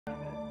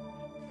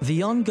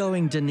The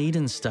ongoing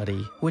Dunedin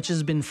study, which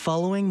has been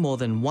following more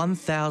than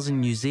 1,000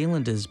 New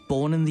Zealanders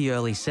born in the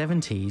early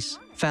 70s,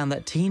 found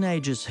that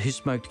teenagers who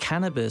smoked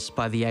cannabis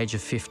by the age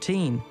of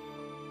 15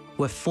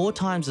 were 4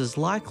 times as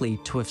likely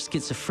to have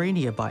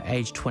schizophrenia by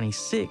age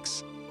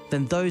 26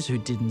 than those who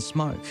didn't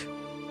smoke.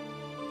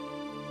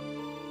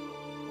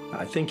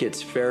 I think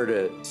it's fair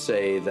to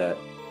say that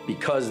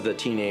because the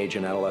teenage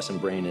and adolescent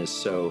brain is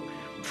so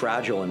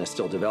fragile and is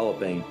still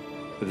developing,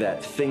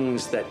 that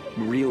things that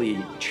really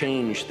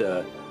change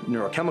the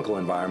neurochemical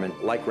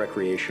environment, like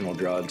recreational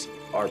drugs,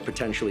 are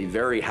potentially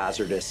very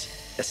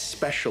hazardous,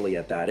 especially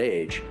at that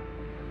age.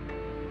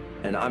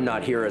 And I'm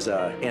not here as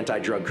an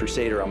anti-drug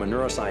crusader, I'm a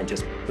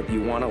neuroscientist, but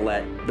you want to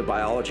let the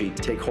biology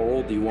take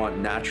hold, you want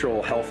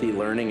natural, healthy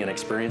learning and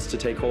experience to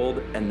take hold,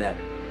 and that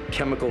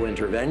chemical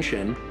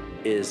intervention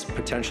is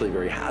potentially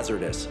very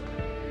hazardous.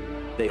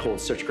 They hold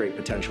such great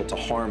potential to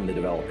harm the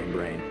developing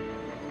brain.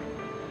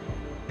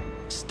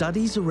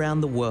 Studies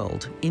around the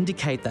world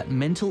indicate that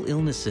mental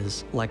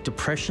illnesses like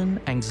depression,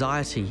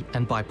 anxiety,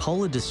 and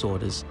bipolar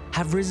disorders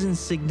have risen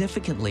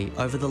significantly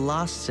over the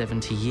last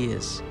 70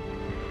 years.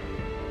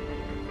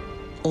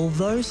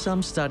 Although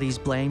some studies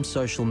blame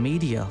social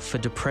media for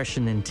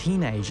depression in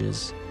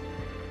teenagers,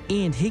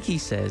 Ian Hickey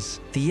says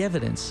the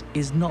evidence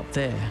is not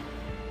there.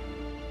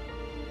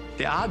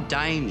 There are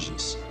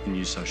dangers in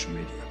new social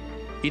media.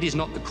 It is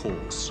not the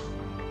cause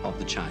of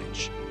the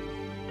change.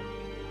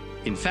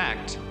 In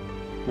fact,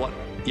 what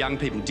young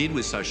people did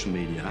with social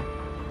media,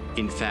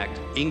 in fact,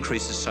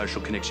 increases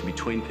social connection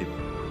between people.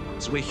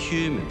 So we're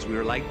humans, we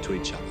relate to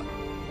each other.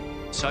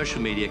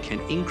 Social media can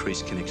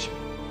increase connection.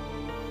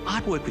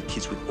 I work with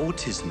kids with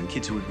autism and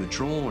kids who are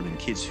withdrawn and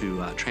kids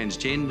who are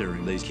transgender,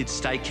 and these kids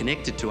stay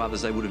connected to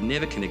others they would have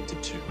never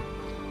connected to.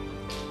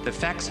 The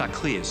facts are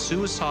clear.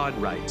 Suicide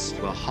rates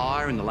were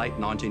higher in the late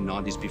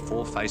 1990s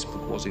before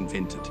Facebook was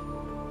invented.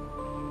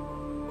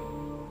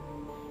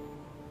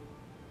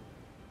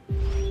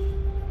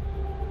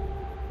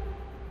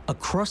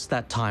 Across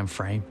that time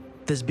frame,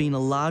 there's been a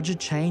larger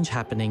change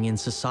happening in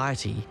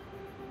society,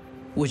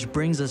 which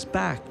brings us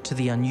back to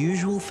the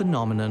unusual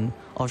phenomenon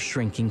of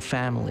shrinking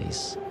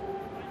families.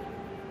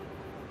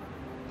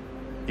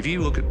 If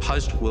you look at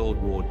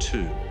post-World War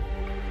II,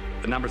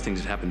 a number of things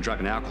have happened, drug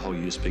and alcohol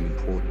use being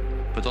important,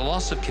 but the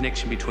loss of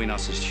connection between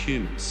us as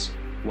humans,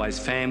 ways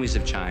families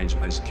have changed,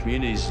 ways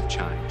communities have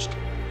changed,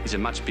 is a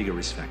much bigger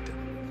risk factor.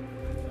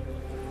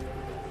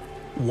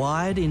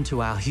 Wired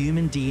into our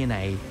human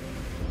DNA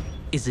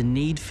is a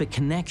need for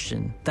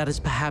connection that is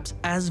perhaps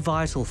as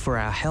vital for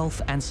our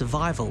health and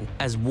survival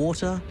as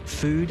water,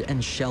 food,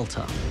 and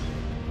shelter.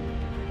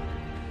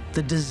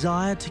 The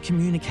desire to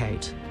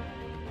communicate,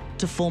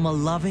 to form a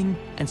loving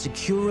and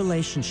secure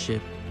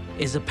relationship,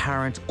 is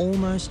apparent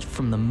almost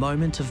from the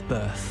moment of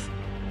birth.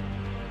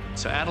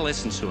 So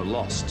adolescents who are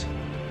lost,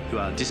 who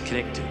are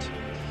disconnected,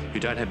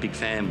 who don't have big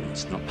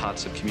families, not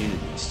parts of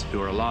communities,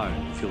 who are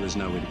alone, feel there's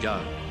nowhere to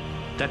go,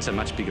 that's a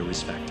much bigger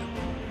risk factor.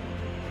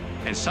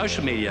 And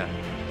social media,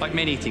 like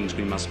many things,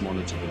 we must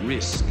monitor the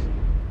risk,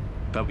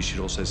 but we should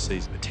also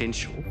seize the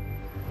potential